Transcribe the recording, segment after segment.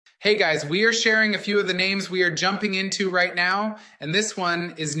Hey guys, we are sharing a few of the names we are jumping into right now, and this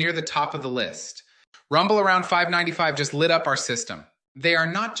one is near the top of the list. Rumble around 595 just lit up our system. They are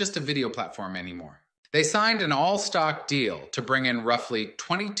not just a video platform anymore. They signed an all-stock deal to bring in roughly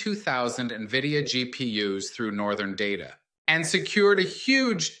 22,000 NVIDIA GPUs through Northern Data, and secured a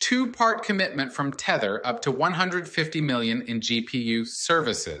huge two-part commitment from Tether up to $150 million in GPU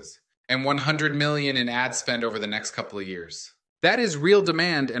services, and $100 million in ad spend over the next couple of years. That is real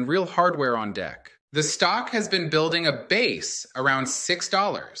demand and real hardware on deck. The stock has been building a base around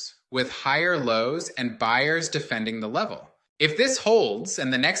 $6, with higher lows and buyers defending the level. If this holds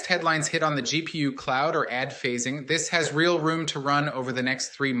and the next headlines hit on the GPU cloud or ad phasing, this has real room to run over the next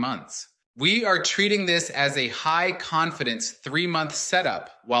 3 months. We are treating this as a high confidence 3-month setup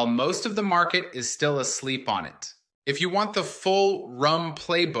while most of the market is still asleep on it. If you want the full RUM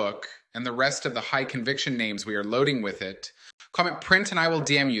playbook and the rest of the high conviction names we are loading with it, comment print and I will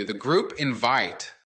DM you. The group invite